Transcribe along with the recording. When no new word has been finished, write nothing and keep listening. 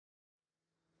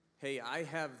Hey, I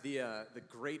have the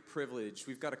great privilege.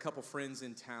 We've got a couple friends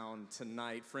in town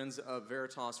tonight, friends of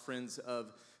Veritas, friends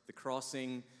of The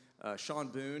Crossing, Sean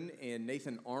Boone and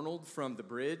Nathan Arnold from The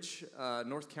Bridge,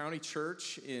 North County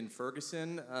Church in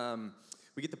Ferguson.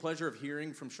 We get the pleasure of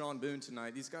hearing from Sean Boone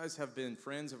tonight. These guys have been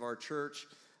friends of our church.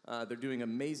 They're doing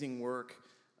amazing work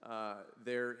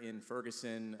there in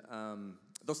Ferguson.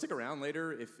 They'll stick around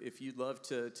later if you'd love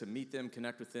to meet them,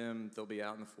 connect with them. They'll be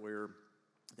out in the foyer.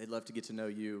 They'd love to get to know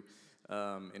you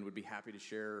and would be happy to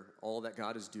share all that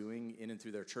God is doing in and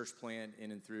through their church plant,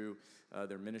 in and through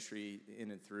their ministry,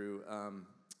 in and through,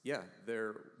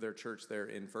 their church there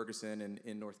in Ferguson and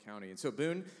in North County. And so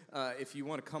Boone, if you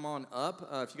want to come on up,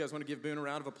 if you guys want to give Boone a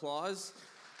round of applause,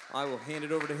 I will hand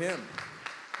it over to him.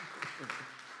 I'll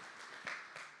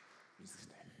get you a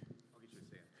stand.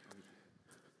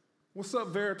 What's up,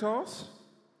 Veritas?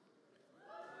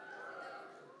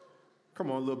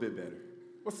 Come on, a little bit better.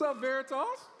 What's up, Veritas?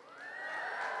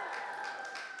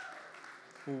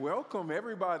 Welcome,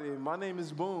 everybody. My name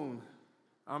is Boone.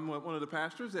 I'm one of the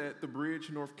pastors at The Bridge,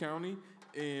 North County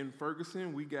in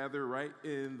Ferguson. We gather right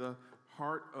in the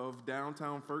heart of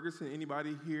downtown Ferguson.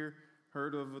 Anybody here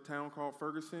heard of a town called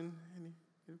Ferguson?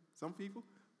 Some people?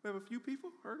 We have a few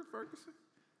people heard of Ferguson?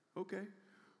 Okay.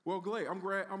 Well,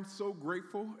 I'm so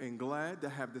grateful and glad to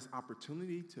have this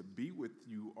opportunity to be with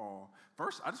you all.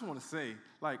 First, I just want to say,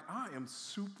 I am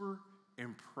super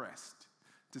impressed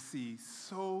to see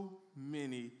so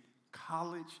many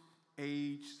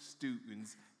college-age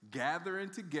students gathering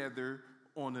together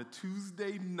on a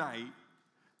Tuesday night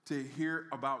to hear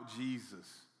about Jesus.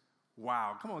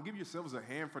 Wow. Come on, give yourselves a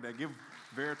hand for that. Give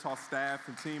Veritas staff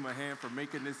and team a hand for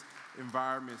making this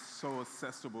environment so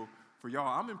accessible for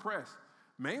y'all. I'm impressed.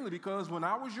 Mainly because when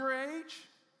I was your age,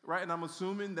 right, and I'm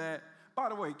assuming that, by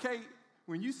the way, Kate,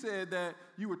 when you said that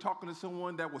you were talking to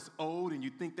someone that was old and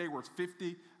you think they were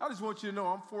 50, I just want you to know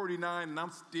I'm 49 and I'm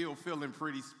still feeling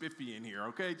pretty spiffy in here,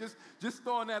 okay? Just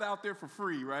throwing that out there for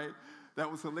free, right?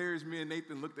 That was hilarious. Me and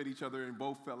Nathan looked at each other and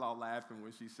both fell out laughing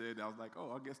when she said that. I was like,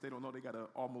 oh, I guess they don't know they got an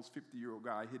almost 50-year-old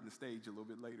guy hitting the stage a little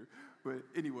bit later. But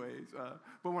anyways,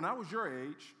 but when I was your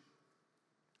age,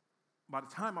 by the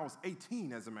time I was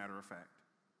 18, as a matter of fact,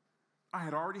 I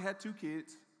had already had 2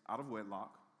 kids out of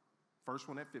wedlock. First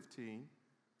one at 15,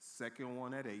 second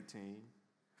one at 18.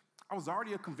 I was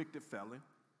already a convicted felon.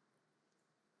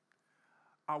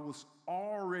 I was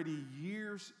already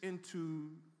years into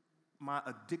my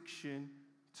addiction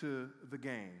to the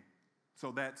game.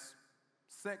 So that's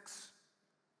sex,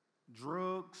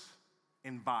 drugs,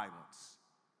 and violence.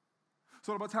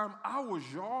 So by the time I was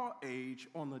your age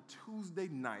on a Tuesday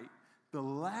night, the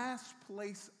last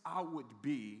place I would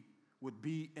be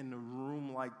in a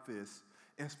room like this.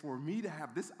 And for me to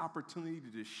have this opportunity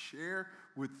to just share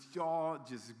with y'all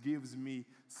just gives me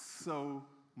so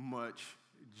much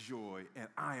joy. And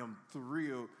I am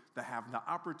thrilled to have the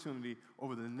opportunity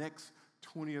over the next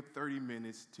 20 or 30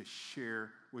 minutes to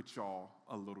share with y'all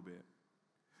a little bit.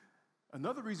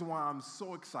 Another reason why I'm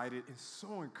so excited and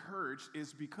so encouraged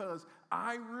is because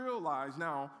I realize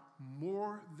now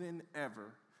more than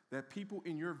ever that people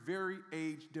in your very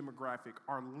age demographic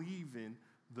are leaving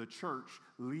the church,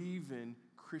 leaving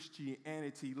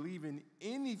Christianity, leaving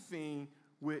anything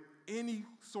with any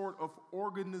sort of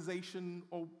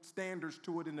organizational standards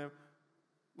to it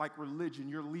like religion.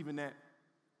 You're leaving that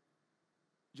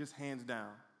just hands down.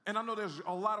 And I know there's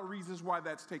a lot of reasons why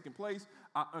that's taking place.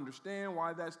 I understand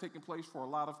why that's taking place for a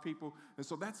lot of people. And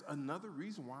so that's another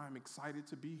reason why I'm excited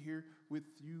to be here with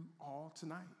you all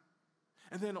tonight.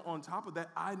 And then on top of that,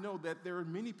 I know that there are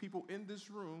many people in this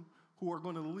room who are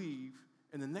going to leave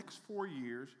in the next 4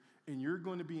 years, and you're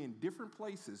going to be in different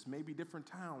places, maybe different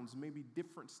towns, maybe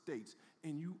different states,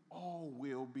 and you all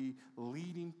will be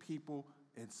leading people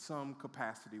in some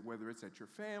capacity, whether it's at your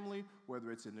family, whether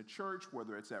it's in the church,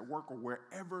 whether it's at work, or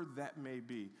wherever that may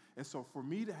be. And so for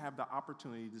me to have the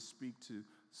opportunity to speak to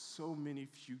so many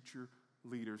future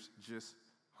leaders just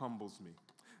humbles me.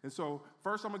 And so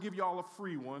first I'm going to give y'all a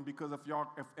free one because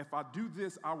if I do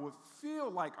this, I would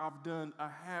feel like I've done a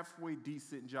halfway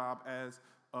decent job as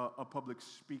a public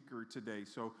speaker today.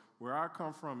 So where I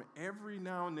come from, every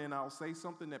now and then I'll say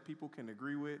something that people can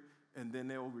agree with, and then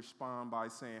they'll respond by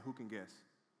saying, who can guess?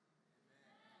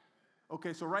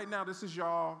 Okay, so right now this is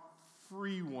y'all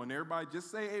free one. Everybody just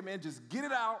say amen. Just get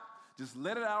it out. Just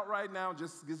let it out right now.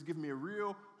 Just give me a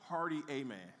real hearty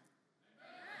amen.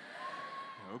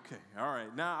 Okay, all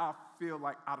right. Now I feel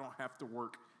like I don't have to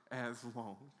work as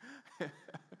long.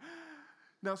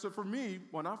 Now, so for me,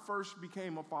 when I first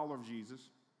became a follower of Jesus,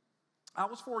 I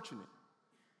was fortunate.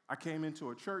 I came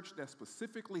into a church that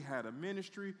specifically had a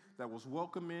ministry that was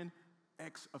welcoming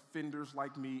ex-offenders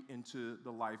like me into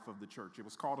the life of the church. It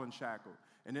was called Unshackled.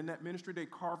 And in that ministry, they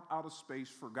carved out a space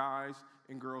for guys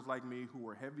and girls like me who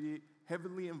were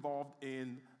heavily involved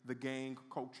in the gang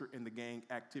culture and the gang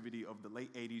activity of the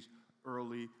late 80s,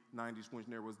 early 90s, when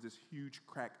there was this huge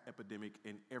crack epidemic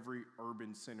in every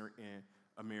urban center in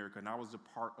America. And I was a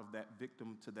part of that,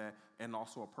 victim to that, and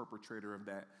also a perpetrator of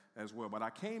that as well. But I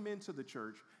came into the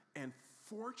church, and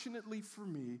fortunately for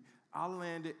me, I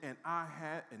landed and I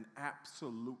had an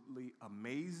absolutely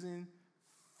amazing,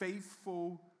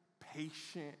 faithful,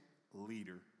 patient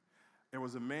leader. There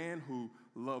was a man who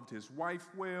loved his wife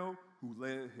well, who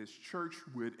led his church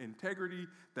with integrity,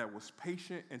 that was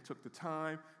patient and took the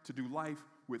time to do life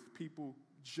with people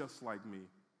just like me.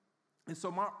 And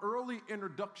so my early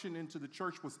introduction into the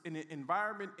church was in an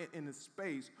environment, in a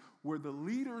space where the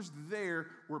leaders there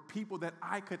were people that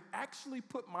I could actually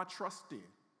put my trust in.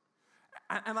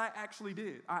 And I actually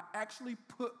did. I actually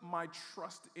put my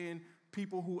trust in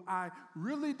people who I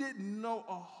really didn't know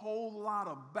a whole lot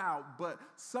about, but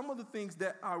some of the things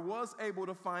that I was able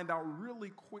to find out really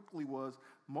quickly was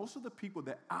most of the people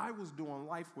that I was doing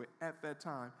life with at that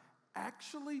time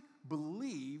actually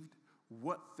believed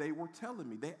what they were telling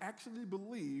me. They actually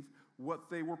believed what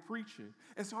they were preaching.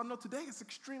 And so I know today it's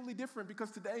extremely different,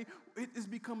 because today it is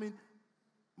becoming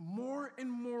more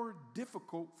and more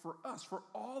difficult for us, for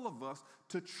all of us,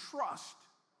 to trust,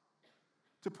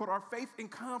 to put our faith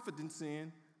and confidence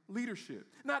in leadership.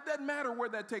 Now, it doesn't matter where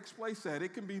that takes place at.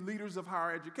 It can be leaders of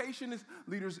higher education, it's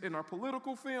leaders in our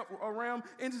political realm,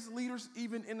 and it's leaders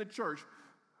even in the church.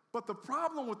 But the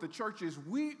problem with the church is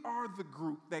we are the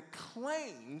group that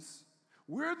claims,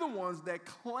 we're the ones that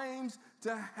claims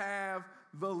to have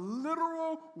the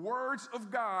literal words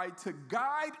of God to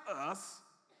guide us.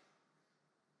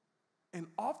 And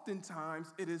oftentimes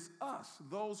it is us,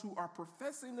 those who are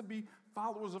professing to be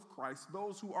followers of Christ,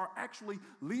 those who are actually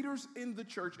leaders in the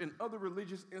church and other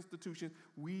religious institutions,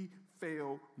 we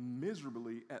fail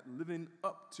miserably at living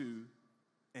up to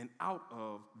and out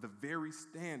of the very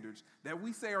standards that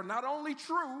we say are not only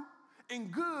true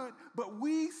and good, but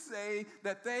we say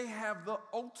that they have the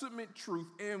ultimate truth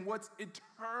and what's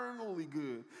eternally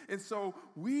good. And so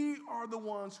we are the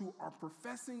ones who are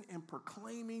professing and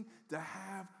proclaiming to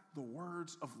have the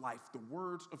words of life, the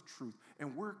words of truth.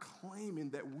 And we're claiming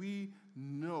that we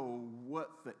know what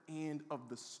the end of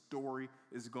the story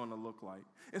is going to look like.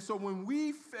 And so when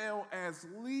we fail as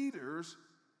leaders,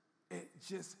 it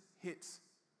just hits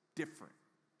different.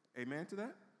 Amen to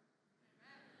that?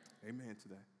 Amen to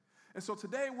that. And so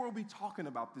today we'll be talking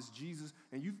about this Jesus,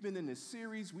 and you've been in this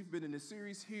series, we've been in this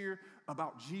series here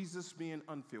about Jesus being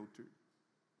unfiltered.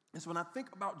 And so when I think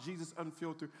about Jesus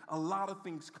unfiltered, a lot of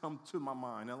things come to my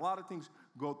mind. A lot of things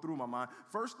go through my mind.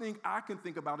 First thing I can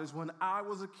think about is when I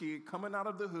was a kid, coming out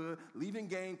of the hood, leaving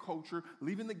gang culture,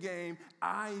 leaving the game,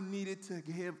 I needed to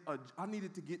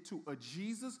get to a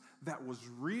Jesus that was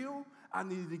real. I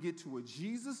needed to get to a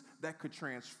Jesus that could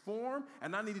transform,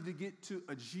 and I needed to get to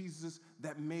a Jesus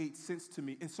that made sense to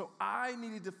me. And so I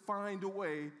needed to find a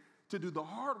way to do the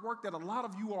hard work that a lot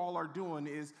of you all are doing,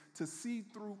 is to see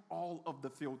through all of the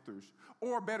filters,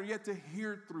 or better yet, to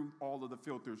hear through all of the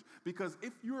filters. Because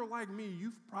if you're like me,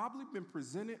 you've probably been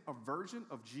presented a version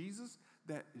of Jesus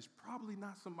that is probably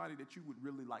not somebody that you would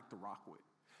really like to rock with.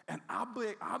 And I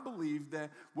believe that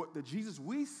what the Jesus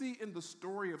we see in the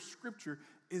story of Scripture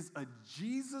is a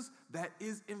Jesus that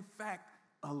is, in fact,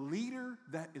 a leader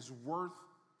that is worth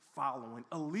following,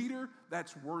 a leader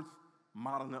that's worth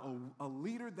modeling, a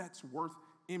leader that's worth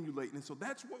emulating. And so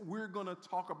that's what we're going to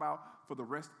talk about for the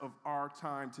rest of our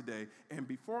time today. And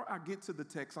before I get to the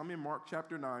text, I'm in Mark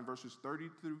chapter 9, verses 30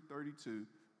 through 32.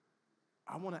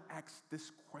 I want to ask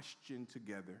this question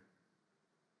together.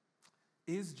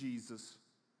 Is Jesus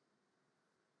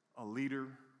a leader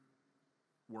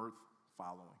worth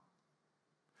following?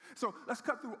 So let's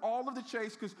cut through all of the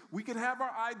chase, because we can have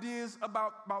our ideas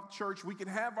about church. We can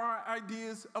have our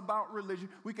ideas about religion.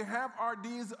 We can have our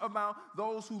ideas about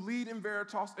those who lead in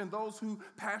Veritas and those who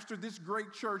pastor this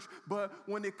great church. But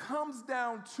when it comes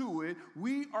down to it,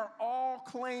 we are all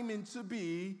claiming to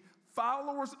be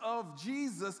followers of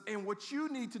Jesus. And what you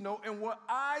need to know and what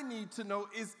I need to know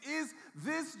is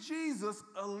this Jesus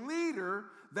a leader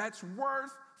that's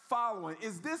worth following?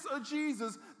 Is this a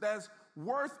Jesus that's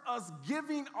worth us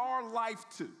giving our life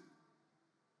to?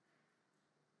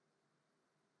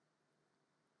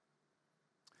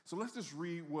 So let's just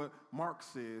read what Mark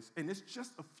says, and it's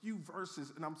just a few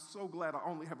verses, and I'm so glad I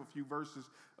only have a few verses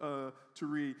to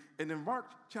read. And in Mark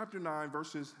chapter 9,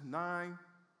 verses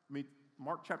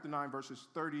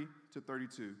 30 to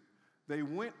 32, they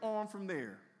went on from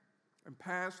there. and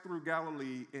passed through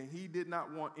Galilee, and he did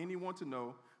not want anyone to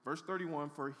know. Verse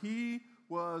 31, for he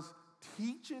was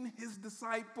teaching his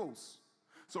disciples.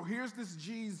 So here's this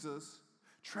Jesus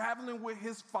traveling with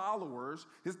his followers,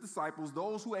 his disciples,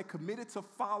 those who had committed to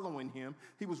following him.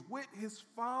 He was with his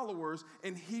followers,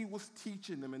 and he was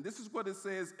teaching them. And this is what it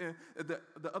says in the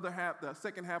other half, the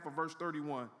second half of verse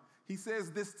 31. He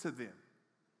says this to them.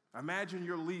 Imagine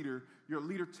your leader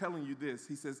telling you this.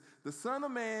 He says, the Son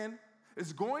of Man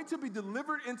is going to be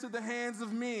delivered into the hands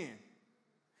of men,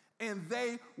 and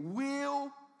they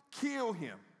will kill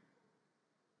him.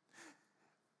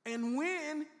 And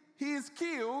when he is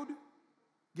killed,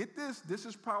 get this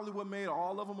is probably what made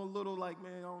all of them a little like,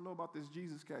 man, I don't know about this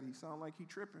Jesus cat. He sounds like he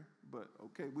tripping. But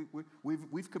okay,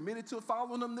 we've committed to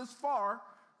following him this far,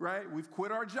 right? We've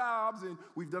quit our jobs and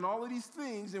we've done all of these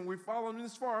things and we're following him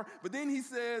this far. But then he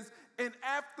says, and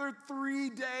after 3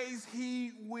 days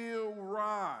he will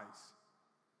rise.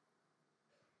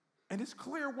 And it's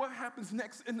clear what happens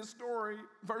next in the story,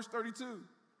 verse 32.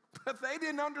 But they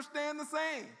didn't understand the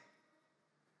same.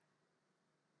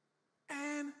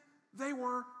 And they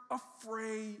were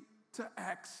afraid to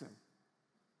ask him.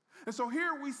 And so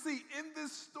here we see in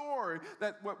this story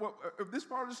that this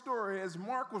part of the story, as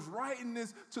Mark was writing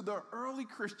this to the early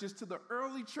Christians, to the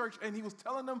early church, and he was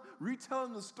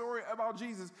retelling the story about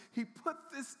Jesus, he put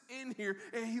this in here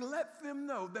and he let them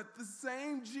know that the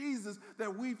same Jesus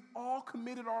that we've all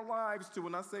committed our lives to,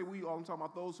 and I say we all, I'm talking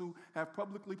about those who have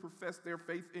publicly professed their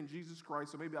faith in Jesus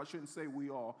Christ, so maybe I shouldn't say we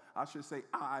all, I should say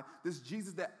I, this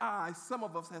Jesus that some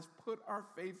of us has put our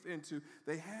faith into,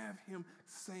 they have him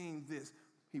saying this.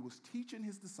 He was teaching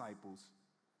his disciples,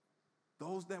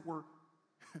 those that were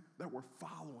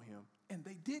following him, and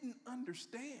they didn't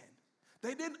understand.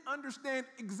 They didn't understand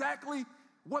exactly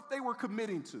what they were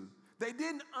committing to. They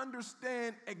didn't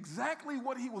understand exactly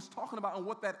what he was talking about and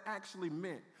what that actually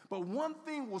meant. But one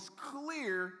thing was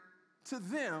clear to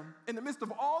them. In the midst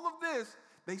of all of this,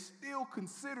 they still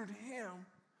considered him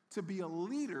to be a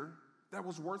leader that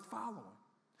was worth following.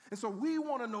 And so we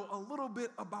want to know a little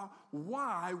bit about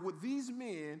why would these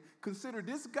men consider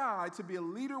this guy to be a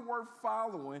leader worth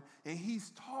following, and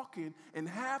he's talking, and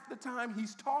half the time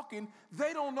he's talking,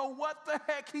 they don't know what the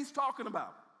heck he's talking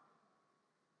about.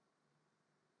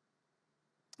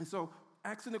 And so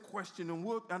asking the question,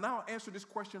 and I'll answer this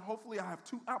question. Hopefully I have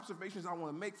two observations I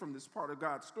want to make from this part of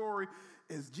God's story.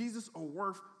 Is Jesus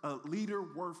a leader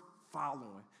worth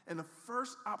following? And the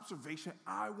first observation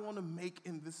I want to make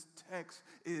in this text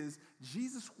is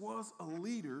Jesus was a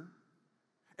leader,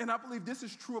 and I believe this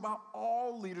is true about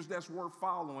all leaders that's worth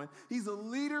following. He's a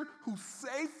leader who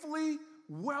safely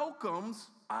welcomes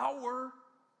our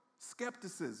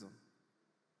skepticism.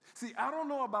 See, I don't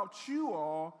know about you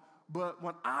all, but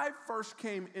when I first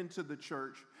came into the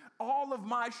church, all of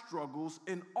my struggles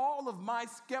and all of my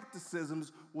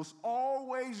skepticisms was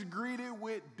always greeted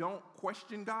with, don't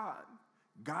question God.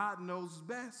 God knows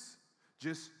best.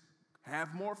 Just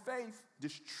have more faith.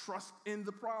 Just trust in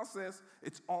the process.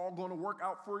 It's all going to work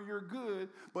out for your good.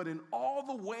 But in all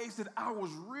the ways that I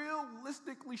was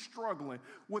realistically struggling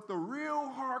with the real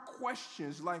hard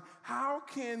questions, like how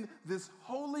can this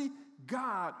holy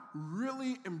God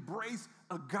really embrace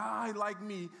a guy like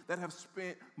me that have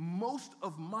spent most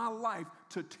of my life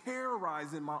to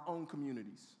terrorize in my own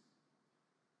communities?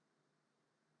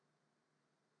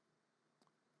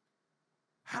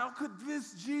 How could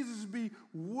this Jesus be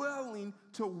willing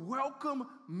to welcome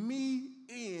me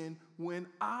in when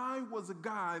I was a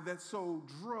guy that sold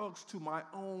drugs to my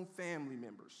own family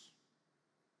members?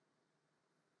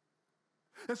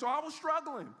 And so I was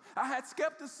struggling. I had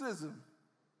skepticism.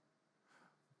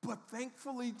 But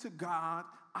thankfully to God,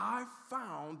 I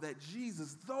found that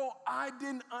Jesus, though I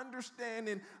didn't understand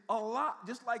in a lot,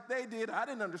 just like they did, I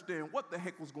didn't understand what the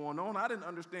heck was going on. I didn't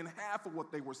understand half of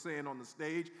what they were saying on the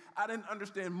stage. I didn't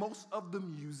understand most of the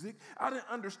music. I didn't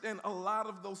understand a lot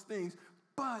of those things.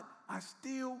 But I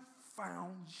still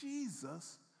found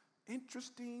Jesus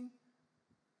interesting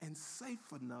and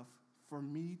safe enough for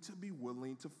me to be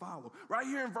willing to follow. Right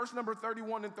here in verse number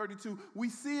 31 and 32, we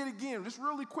see it again, just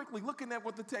really quickly looking at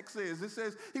what the text says. It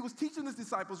says, he was teaching his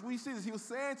disciples. We see this. He was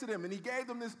saying to them, and he gave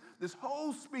them this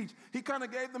whole speech. He kind of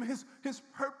gave them his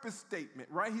purpose statement,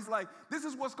 right? He's like, this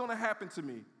is what's going to happen to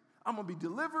me. I'm going to be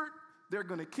delivered. They're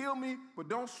going to kill me, but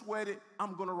don't sweat it.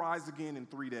 I'm going to rise again in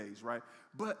 3 days, right?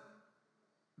 But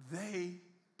they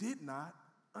did not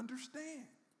understand.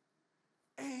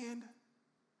 And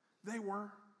they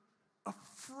were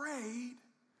afraid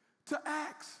to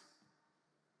ask.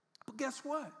 But guess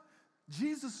what?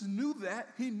 Jesus knew that.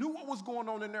 He knew what was going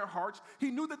on in their hearts.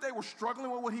 He knew that they were struggling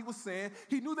with what he was saying.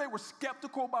 He knew they were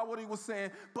skeptical about what he was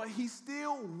saying, but he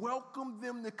still welcomed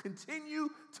them to continue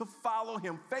to follow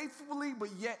him faithfully, but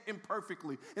yet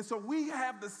imperfectly. And so we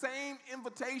have the same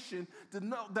invitation to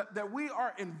know that we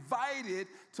are invited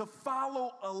to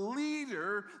follow a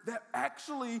leader that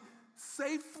actually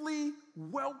safely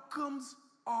welcomes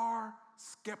our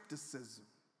skepticism.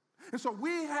 And so we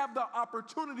have the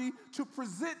opportunity to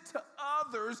present to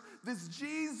others this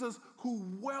Jesus who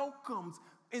welcomes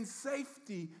in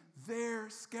safety their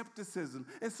skepticism.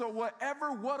 And so what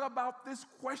about this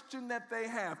question that they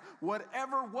have, what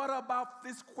about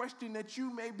this question that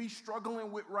you may be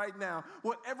struggling with right now,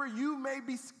 whatever you may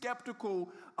be skeptical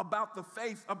about the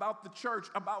faith, about the church,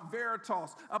 about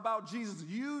Veritas, about Jesus,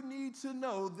 you need to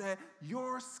know that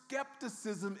your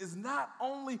skepticism is not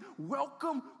only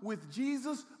welcome with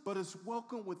Jesus, but it's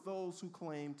welcome with those who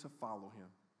claim to follow him.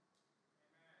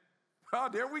 Oh,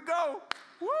 there we go.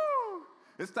 Woo!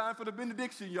 It's time for the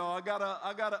benediction, y'all. I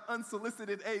got an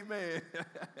unsolicited amen.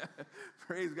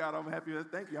 Praise God. I'm happy.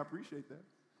 Thank you. I appreciate that.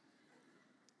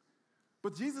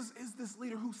 But Jesus is this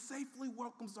leader who safely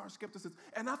welcomes our skepticism.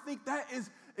 And I think that is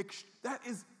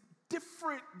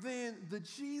different than the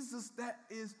Jesus that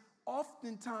is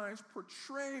oftentimes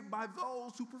portrayed by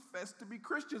those who profess to be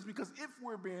Christians. Because if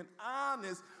we're being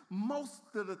honest, most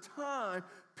of the time,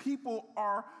 people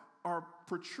are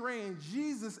portraying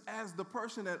Jesus as the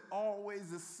person that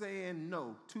always is saying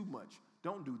no too much.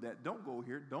 Don't do that. Don't go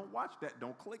here. Don't watch that.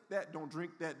 Don't click that. Don't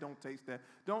drink that. Don't taste that.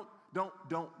 Don't.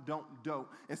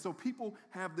 And so people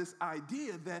have this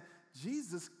idea that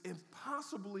it's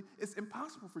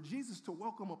impossible for Jesus to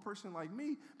welcome a person like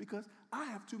me because I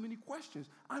have too many questions.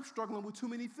 I'm struggling with too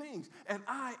many things. And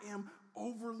I am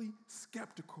overly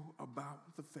skeptical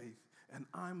about the faith. And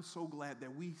I'm so glad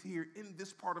that we here in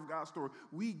this part of God's story,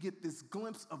 we get this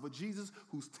glimpse of a Jesus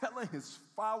who's telling his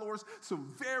followers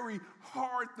some very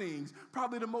hard things,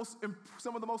 probably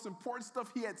some of the most important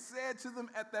stuff he had said to them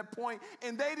at that point,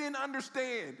 and they didn't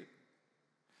understand.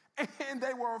 And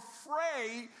they were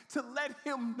afraid to let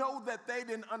him know that they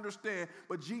didn't understand.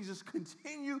 But Jesus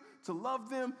continued to love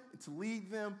them and to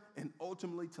lead them and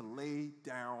ultimately to lay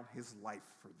down his life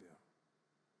for them.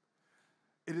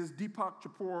 It is Deepak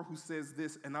Chopra who says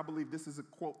this, and I believe this is a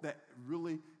quote that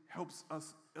really helps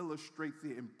us illustrate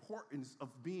the importance of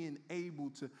being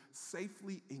able to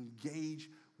safely engage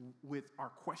with our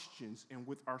questions and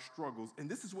with our struggles. And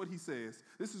this is what he says.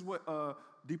 This is what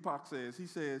Deepak says. He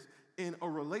says, in a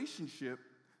relationship,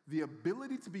 the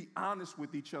ability to be honest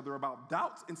with each other about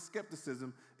doubts and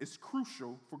skepticism is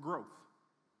crucial for growth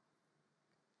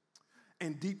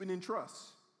and deepening trust.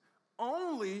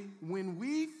 Only when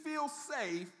we feel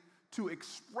safe to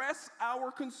express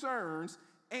our concerns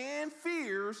and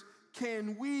fears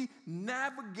can we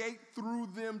navigate through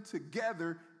them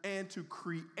together and to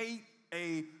create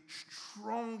a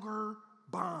stronger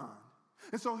bond.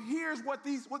 And so here's what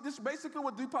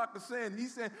Deepak is saying.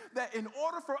 He's saying that in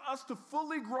order for us to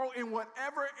fully grow in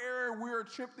whatever area we're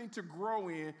attempting to grow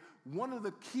in, one of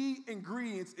the key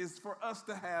ingredients is for us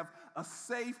to have a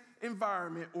safe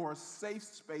environment or a safe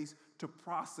space to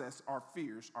process our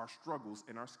fears, our struggles,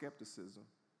 and our skepticism.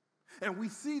 And we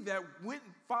see that when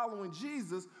following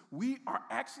Jesus, we are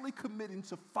actually committing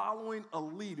to following a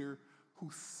leader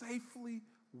who safely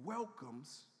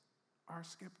welcomes our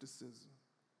skepticism.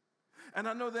 And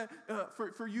I know that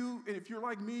for you, and if you're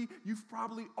like me, you've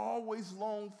probably always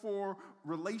longed for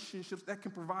relationships that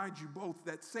can provide you both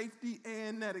that safety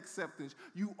and that acceptance.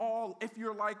 You all, if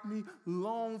you're like me,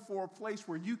 long for a place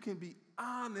where you can be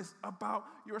honest about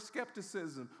your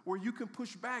skepticism, where you can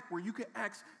push back, where you can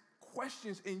ask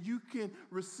questions and you can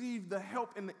receive the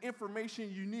help and the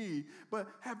information you need. But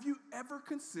have you ever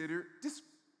considered this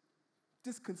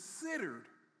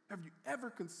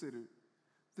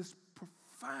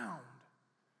profound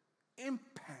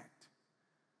impact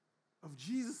of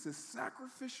Jesus'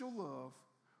 sacrificial love,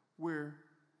 where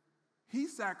he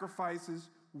sacrifices,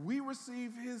 we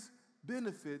receive his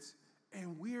benefits,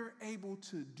 and we're able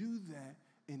to do that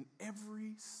in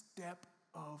every step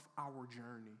of our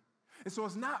journey? And so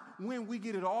it's not when we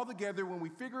get it all together, when we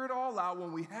figure it all out,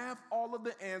 when we have all of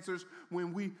the answers,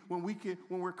 when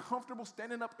we're comfortable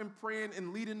standing up and praying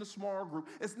and leading the small group.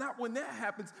 It's not when that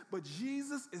happens, but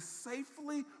Jesus is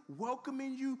safely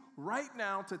welcoming you right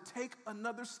now to take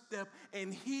another step,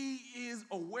 and he is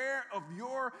aware of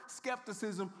your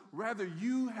skepticism. Rather,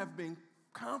 you have been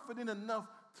confident enough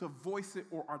to voice it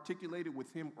or articulate it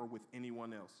with him or with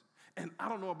anyone else. And I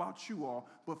don't know about you all,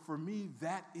 but for me,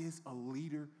 that is a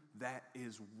leader that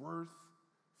is worth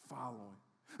following.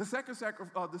 The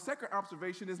second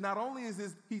observation is not only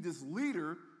is he this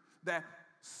leader that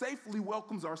safely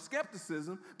welcomes our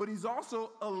skepticism, but he's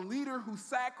also a leader who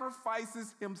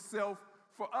sacrifices himself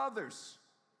for others.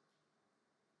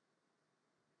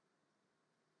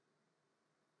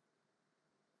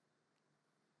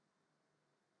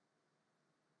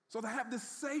 So to have this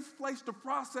safe place to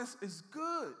process is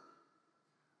good.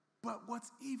 But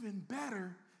what's even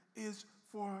better is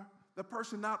for the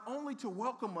person not only to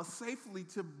welcome us safely,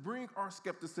 to bring our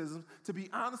skepticism, to be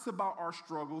honest about our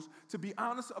struggles, to be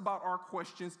honest about our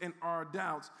questions and our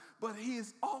doubts, but he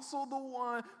is also the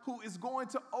one who is going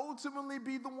to ultimately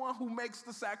be the one who makes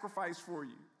the sacrifice for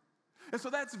you. And so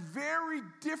that's very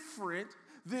different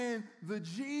than the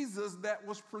Jesus that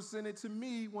was presented to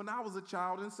me when I was a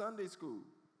child in Sunday school.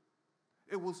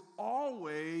 It was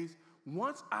always,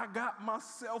 once I got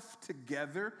myself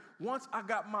together, once I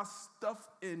got my stuff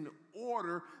in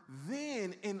order,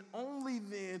 then and only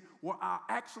then will I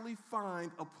actually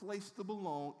find a place to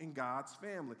belong in God's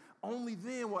family. Only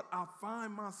then will I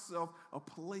find myself a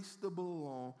place to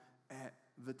belong at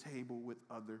the table with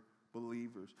other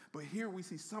believers. But here we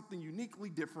see something uniquely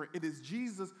different. It is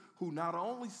Jesus who not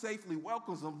only safely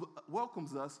welcomes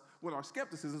us with our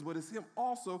skepticism, but it's him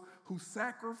also who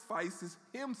sacrifices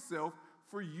himself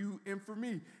for you and for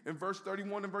me. In verse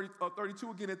 31 and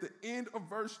 32, again, at the end of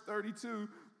verse 32,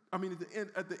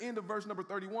 at the end of verse number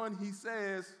 31, he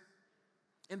says,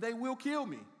 and they will kill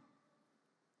me.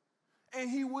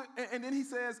 And then he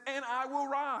says, and I will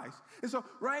rise. And so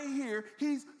right here,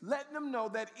 he's letting them know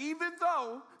that even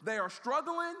though they are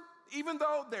struggling, even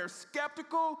though they're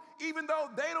skeptical, even though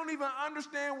they don't even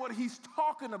understand what he's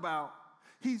talking about,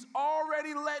 he's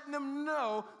already letting them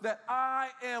know that I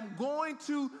am going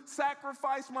to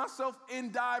sacrifice myself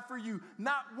and die for you.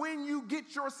 Not when you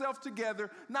get yourself together,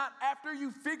 not after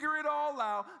you figure it all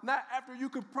out, not after you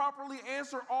can properly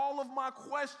answer all of my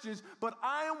questions, but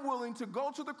I am willing to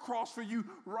go to the cross for you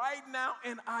right now,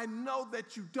 and I know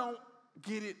that you don't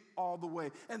get it all the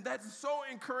way. And that's so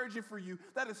encouraging for you.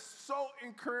 That is so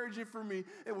encouraging for me.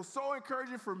 It was so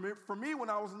encouraging for me when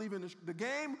I was leaving the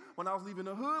game, when I was leaving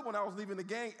the hood, when I was leaving the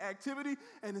gang activity.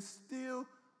 And it's still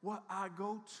what I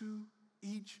go to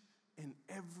each and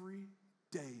every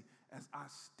day as I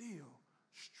still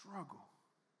struggle.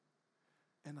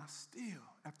 And I still,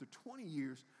 after 20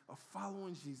 years of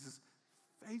following Jesus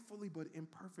faithfully but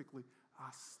imperfectly, I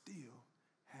still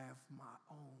have my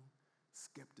own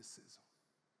skepticism.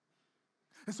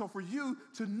 And so for you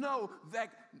to know that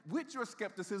with your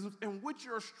skepticism and with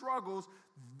your struggles,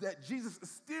 that Jesus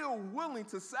is still willing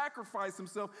to sacrifice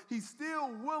himself, he's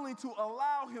still willing to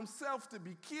allow himself to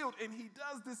be killed, and he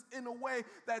does this in a way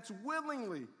that's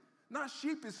willingly, not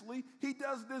sheepishly. He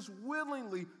does this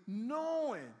willingly,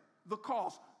 knowing the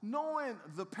cost, knowing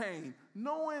the pain,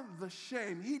 knowing the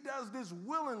shame. He does this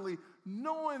willingly,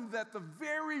 knowing that the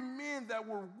very men that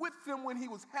were with him when he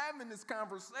was having this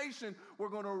conversation were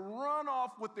going to run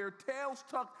off with their tails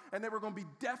tucked, and they were going to be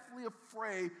deathly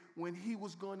afraid when he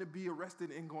was going to be arrested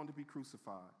and going to be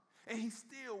crucified. And he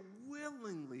still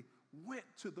willingly went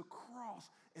to the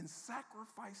cross and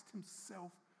sacrificed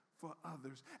himself for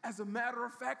others. As a matter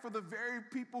of fact, for the very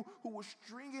people who were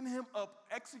stringing him up,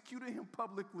 executing him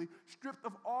publicly, stripped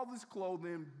of all his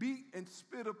clothing, beat and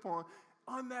spit upon,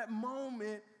 on that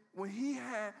moment when he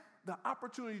had the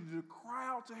opportunity to cry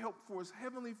out to help for his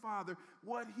heavenly Father,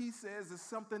 what he says is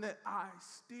something that I'm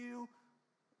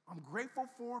grateful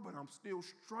for, but I'm still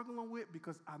struggling with,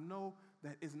 because I know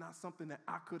that it's not something that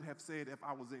I could have said if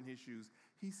I was in his shoes.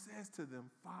 He says to them,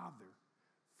 Father,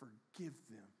 forgive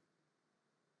them,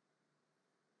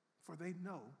 for they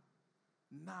know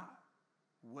not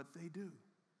what they do.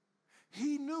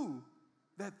 He knew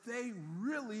that they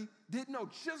really didn't know,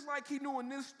 just like he knew in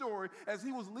this story, as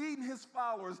he was leading his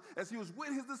followers, as he was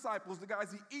with his disciples, the guys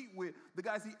he ate with, the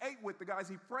guys he ate with, the guys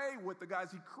he prayed with, the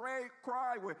guys he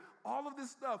cried with, all of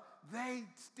this stuff, they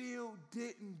still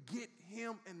didn't get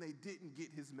him and they didn't get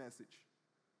his message.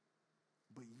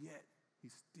 But yet, he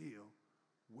still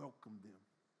welcomed them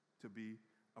to be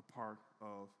a part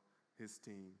of his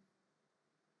team.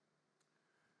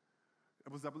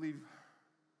 It was, I believe,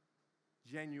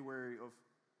 January of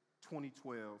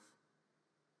 2012.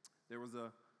 There was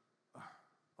a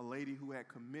lady who had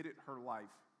committed her life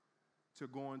to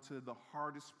going to the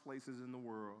hardest places in the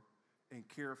world and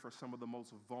care for some of the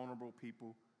most vulnerable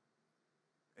people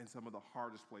in some of the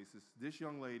hardest places. This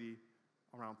young lady,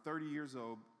 around 30 years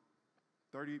old,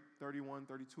 31,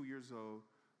 32 years old,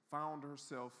 found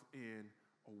herself in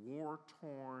a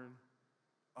war-torn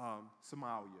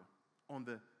Somalia on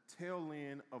the tail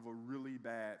end of a really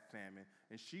bad famine.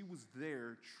 And she was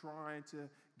there trying to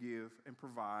give and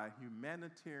provide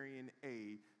humanitarian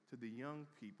aid to the young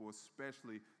people,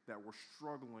 especially that were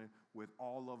struggling with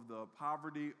all of the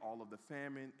poverty, all of the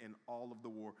famine, and all of the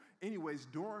war. Anyways,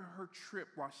 during her trip,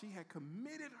 while she had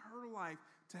committed her life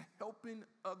to helping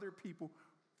other people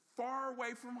far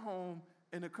away from home,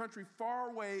 in a country far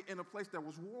away, in a place that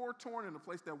was war-torn, in a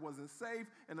place that wasn't safe,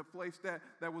 in a place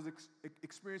that was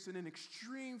experiencing an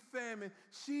extreme famine,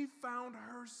 she found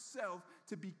herself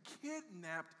to be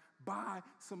kidnapped by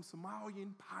some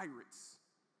Somalian pirates.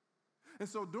 And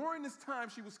so during this time,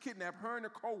 she was kidnapped, her and a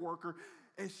co-worker,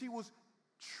 and she was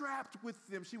trapped with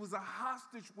them. She was a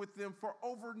hostage with them for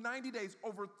over 90 days,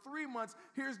 over 3 months.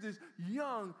 Here's this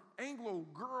young Anglo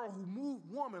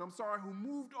woman who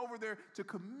moved over there to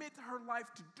commit her life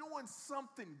to doing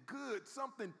something good,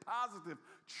 something positive,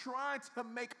 trying to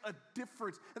make a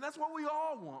difference. And that's what we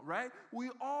all want, right?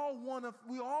 We all want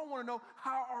to know,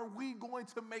 how are we going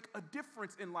to make a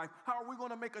difference in life? How are we going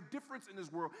to make a difference in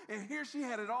this world? And here she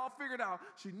had it all figured out.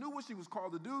 She knew what she was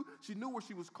called to do. She knew where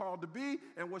she was called to be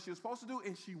and what she was supposed to do.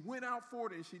 And she went out for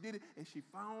it and she did it. And she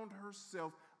found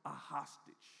herself a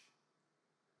hostage.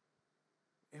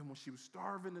 And when she was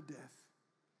starving to death,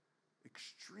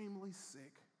 extremely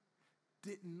sick,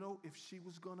 didn't know if she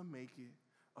was going to make it,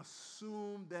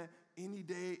 assumed that any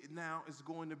day now is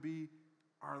going to be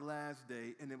our last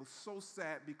day. And it was so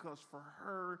sad because for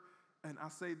her, and I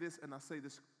say this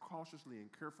cautiously and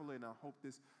carefully, and I hope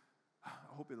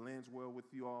it lands well with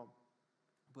you all,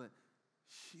 but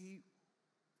she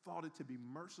thought it to be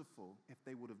merciful if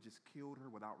they would have just killed her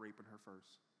without raping her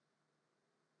first.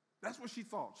 That's what she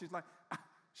thought. She's like,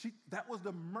 that was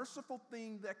the merciful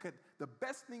thing the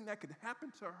best thing that could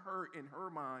happen to her in her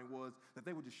mind was that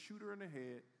they would just shoot her in the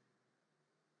head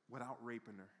without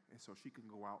raping her, and so she can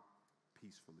go out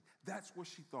peacefully. That's what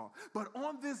she thought. But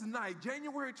on this night,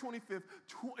 January 25th,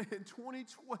 in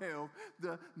 2012,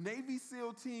 the Navy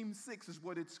SEAL Team 6 is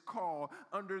what it's called,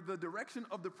 under the direction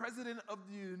of the President of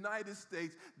the United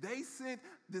States, they sent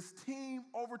this team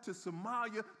over to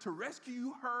Somalia to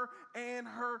rescue her and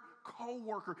her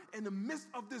co-worker. In the midst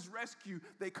of this rescue,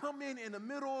 they come in the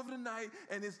middle of the night,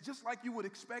 and it's just like you would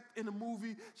expect in a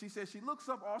movie. She says she looks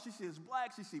up, all she sees is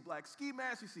black. She sees black ski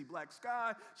masks, she sees black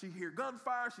sky, she hears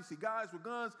gunfire, she sees guys with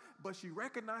guns, but she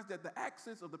recognized that the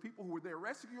accents of the people who were there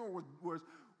rescuing her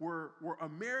were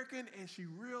American, and she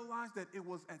realized that it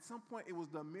was, at some point, it was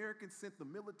the Americans sent the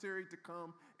military to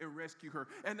come and rescue her.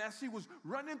 And as she was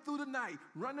running through the night,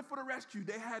 running for the rescue,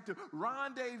 they had to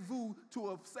rendezvous to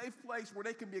a safe place where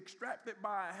they can be extracted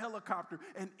by a helicopter.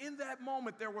 And in that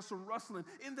moment, there was some rustling.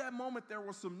 In that moment, there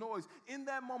was some noise. In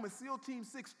that moment, SEAL Team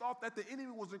 6 thought that the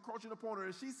enemy was encroaching upon her,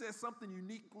 and she said something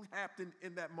uniquely happened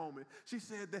in that moment. She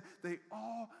said that they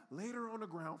all laid her on the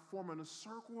ground, forming a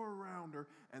circle around her,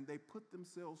 and they put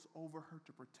themselves over her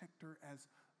to protect her as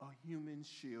a human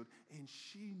shield. And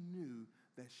she knew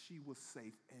that she was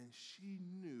safe, and she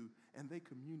knew, and they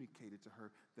communicated to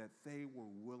her that they were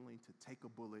willing to take a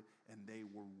bullet and they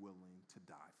were willing to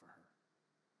die for her.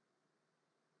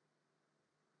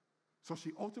 So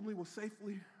she ultimately was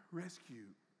safely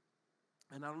rescued.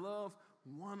 And I love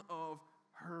one of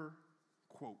her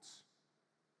quotes.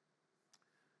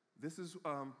 This is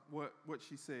what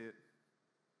she said.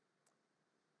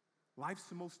 Life's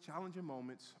most challenging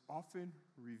moments often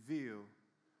reveal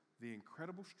the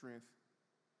incredible strength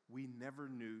we never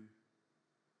knew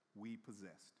we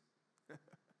possessed.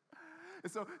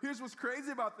 And so here's what's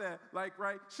crazy about that. Like,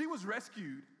 right, she was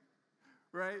rescued,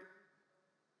 right?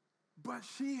 But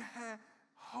she had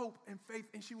hope and faith,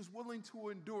 and she was willing to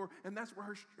endure, and that's where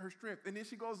her strength. And then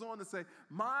she goes on to say,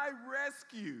 my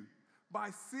rescue by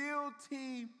SEAL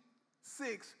Team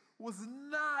 6 was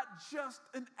not just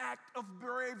an act of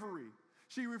bravery.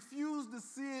 She refused to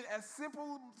see it as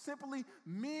simply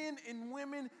men and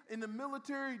women in the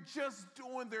military just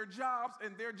doing their jobs,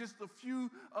 and they're just a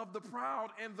few of the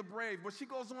proud and the brave. But she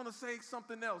goes on to say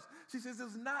something else. She says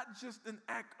it's not just an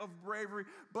act of bravery,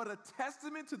 but a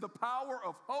testament to the power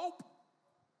of hope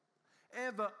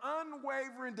and the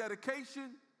unwavering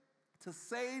dedication to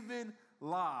saving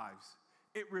lives.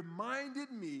 It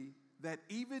reminded me that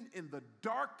even in the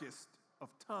darkest of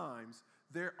times,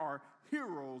 there are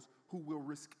heroes who will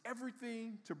risk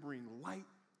everything to bring light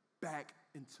back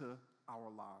into our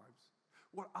lives.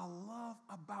 What I love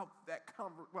about that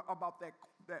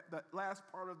last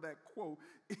part of that quote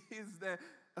is that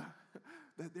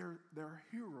there are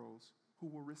heroes who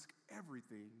will risk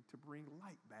everything to bring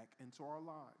light back into our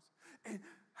lives. And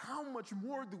how much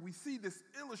more do we see this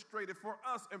illustrated for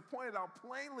us and pointed out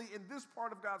plainly in this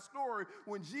part of God's story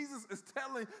when Jesus is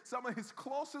telling some of his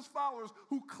closest followers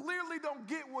who clearly don't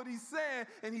get what he's saying,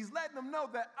 and he's letting them know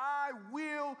that I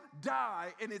will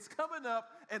die, and it's coming up,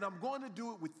 and I'm going to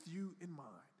do it with you in mind.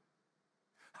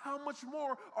 How much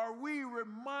more are we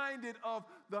reminded of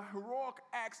the heroic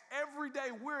acts every day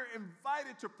we're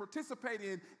invited to participate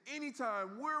in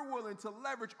anytime we're willing to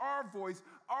leverage our voice,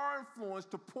 our influence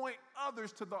to point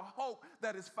others to the hope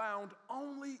that is found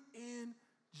only in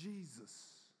Jesus.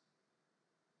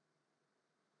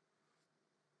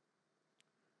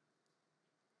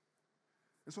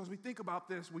 And so as we think about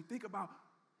this, we think about,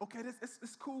 okay,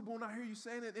 it's cool, Boone, I hear you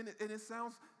saying it, and it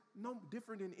sounds no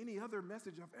different than any other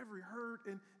message I've ever heard,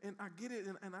 and I get it,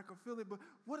 and I can feel it, but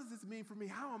what does this mean for me?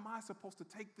 How am I supposed to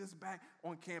take this back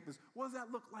on campus? What does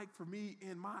that look like for me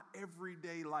in my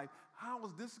everyday life? How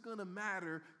is this going to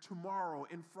matter tomorrow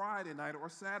and Friday night or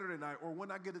Saturday night, or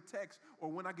when I get a text, or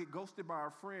when I get ghosted by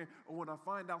a friend, or when I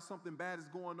find out something bad is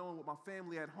going on with my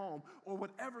family at home, or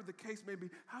whatever the case may be?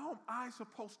 How am I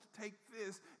supposed to take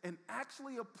this and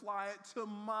actually apply it to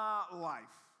my life?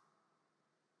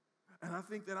 And I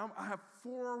think that I have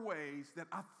 4 ways that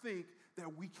I think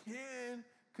that we can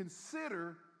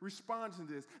consider responding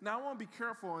to this. Now, I want to be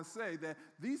careful and say that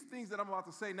these things that I'm about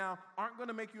to say now aren't going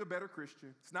to make you a better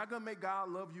Christian. It's not going to make God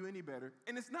love you any better.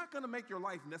 And it's not going to make your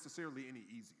life necessarily any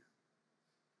easier.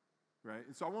 Right?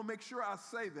 And so I want to make sure I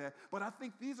say that. But I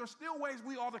think these are still ways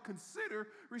we ought to consider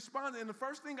responding. And the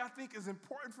first thing I think is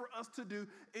important for us to do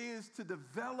is to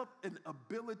develop an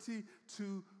ability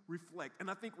to reflect. And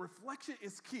I think reflection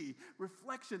is key.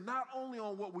 Reflection not only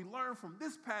on what we learn from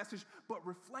this passage, but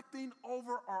reflecting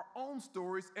over our own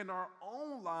stories and our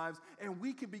own lives. And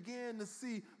we can begin to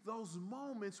see those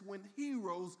moments when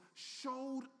heroes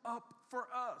showed up for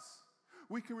us.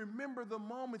 We can remember the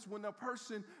moments when a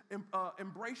person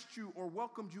embraced you or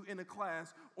welcomed you in a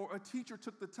class, or a teacher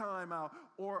took the time out,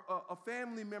 or a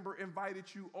family member invited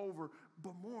you over.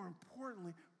 But more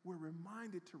importantly, we're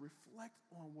reminded to reflect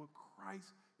on what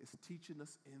Christ is teaching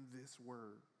us in this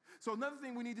word. So another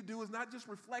thing we need to do is not just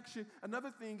reflection. Another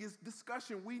thing is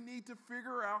discussion. We need to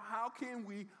figure out how can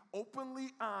we openly,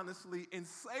 honestly, and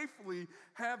safely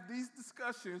have these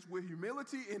discussions with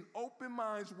humility and open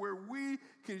minds, where we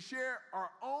can share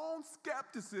our own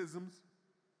skepticisms,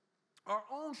 our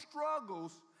own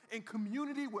struggles in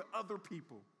community with other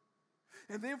people.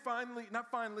 And then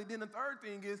then the third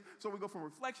thing is, so we go from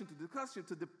reflection to discussion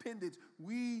to dependence.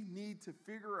 We need to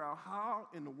figure out how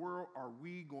in the world are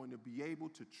we going to be able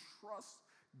to trust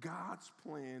God's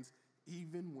plans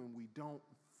even when we don't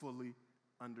fully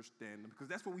understand them. Because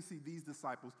that's what we see these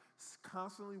disciples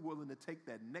constantly willing to take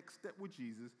that next step with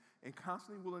Jesus and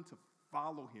constantly willing to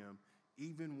follow him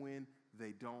even when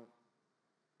they don't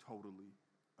totally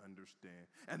understand.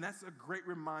 And that's a great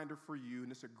reminder for you,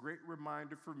 and it's a great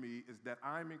reminder for me, is that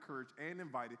I'm encouraged and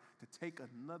invited to take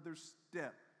another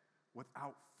step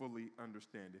without fully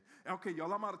understanding. Okay,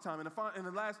 y'all, I'm out of time. And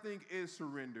the last thing is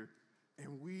surrender.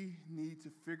 And we need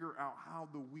to figure out how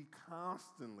do we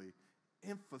constantly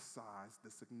emphasize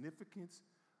the significance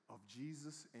of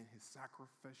Jesus and his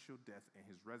sacrificial death and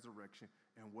his resurrection,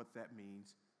 and what that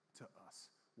means to us,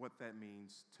 what that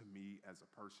means to me as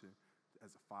a person,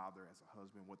 as a father, as a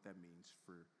husband, what that means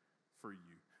for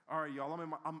you. All right, y'all,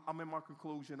 I'm in my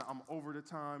conclusion. I'm over the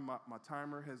time. My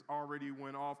timer has already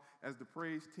went off. As the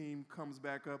praise team comes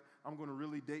back up, I'm going to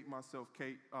really date myself,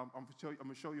 Kate. I'm going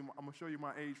to show you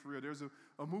my age for real. There's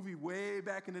a movie way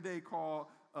back in the day called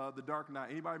The Dark Knight.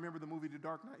 Anybody remember the movie The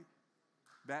Dark Knight?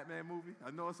 Batman movie? I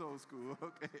know it's old school,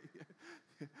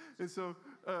 okay. And so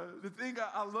the thing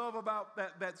I love about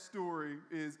that story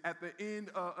is at the end,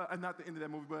 not the end of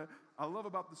that movie, but I love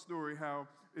about the story how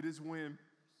it is when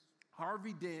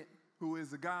Harvey Dent, who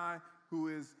is a guy who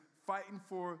is fighting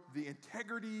for the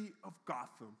integrity of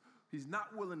Gotham, he's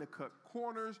not willing to cut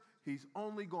corners. He's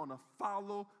only going to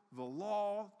follow the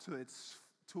law to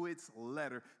its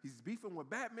letter. He's beefing with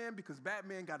Batman because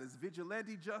Batman got his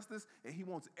vigilante justice and he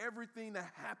wants everything to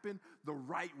happen the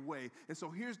right way. And so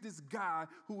here's this guy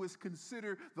who is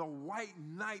considered the White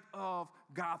Knight of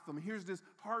Gotham. Here's this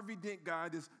Harvey Dent guy,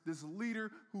 this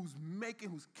leader who's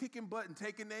kicking butt and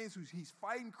taking names, he's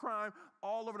fighting crime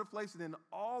all over the place. And then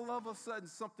all of a sudden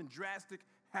something drastic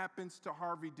happens to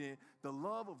Harvey Dent, the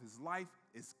love of his life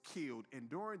is killed. And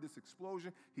during this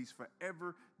explosion, he's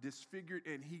forever disfigured,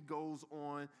 and he goes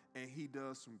on and he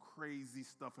does some crazy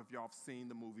stuff. If y'all have seen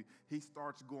the movie, he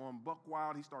starts going buck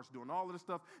wild. He starts doing all of this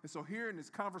stuff. And so here in this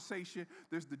conversation,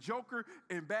 there's the Joker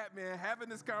and Batman having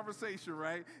this conversation,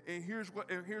 right? And here's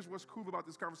what's cool about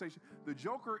this conversation. The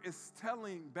Joker is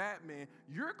telling Batman,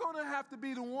 you're going to have to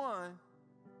be the one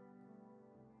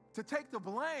to take the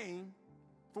blame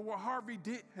for what Harvey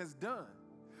Dent has done.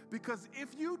 Because if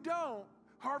you don't,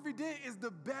 Harvey Dent is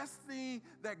the best thing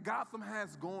that Gotham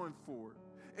has going for it.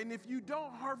 And if you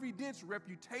don't, Harvey Dent's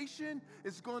reputation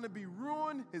is going to be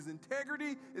ruined. His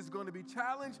integrity is going to be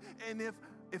challenged. And if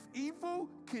evil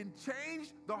can change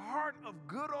the heart of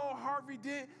good old Harvey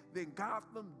Dent, then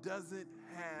Gotham doesn't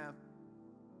have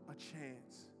a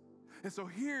chance. And so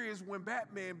here is when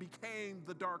Batman became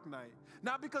the Dark Knight.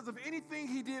 Not because of anything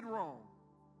he did wrong.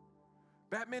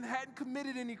 Batman hadn't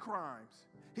committed any crimes.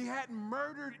 He hadn't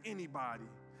murdered anybody.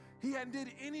 He hadn't did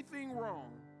anything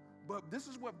wrong. But this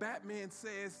is what Batman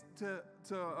says to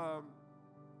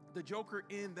the Joker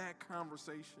in that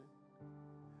conversation.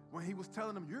 When he was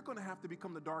telling him, you're going to have to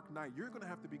become the Dark Knight. You're going to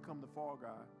have to become the Fall Guy.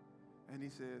 And he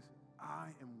says, I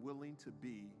am willing to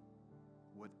be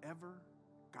whatever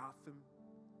Gotham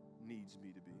needs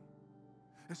me to be.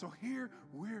 And so here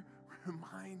we're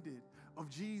reminded of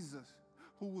Jesus,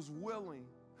 who was willing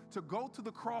to go to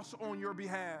the cross on your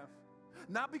behalf.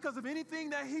 Not because of anything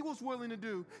that he was willing to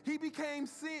do. He became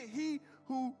sin. He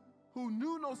who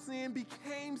knew no sin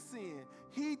became sin.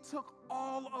 He took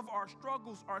all of our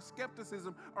struggles, our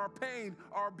skepticism, our pain,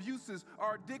 our abuses,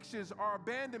 our addictions, our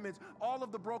abandonments, all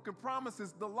of the broken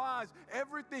promises, the lies,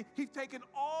 everything. He's taken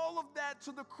all of that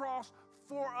to the cross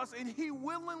for us, and he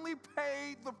willingly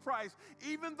paid the price,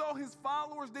 even though his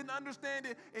followers didn't understand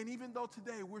it, and even though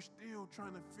today we're still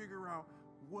trying to figure out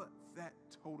what that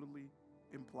totally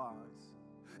implies.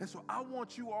 And so I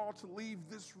want you all to leave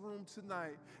this room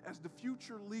tonight as the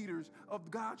future leaders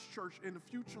of God's church and the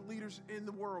future leaders in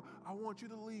the world. I want you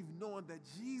to leave knowing that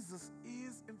Jesus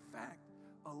is, in fact,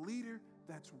 a leader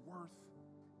that's worth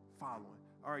following.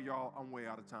 All right, y'all, I'm way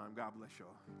out of time. God bless y'all.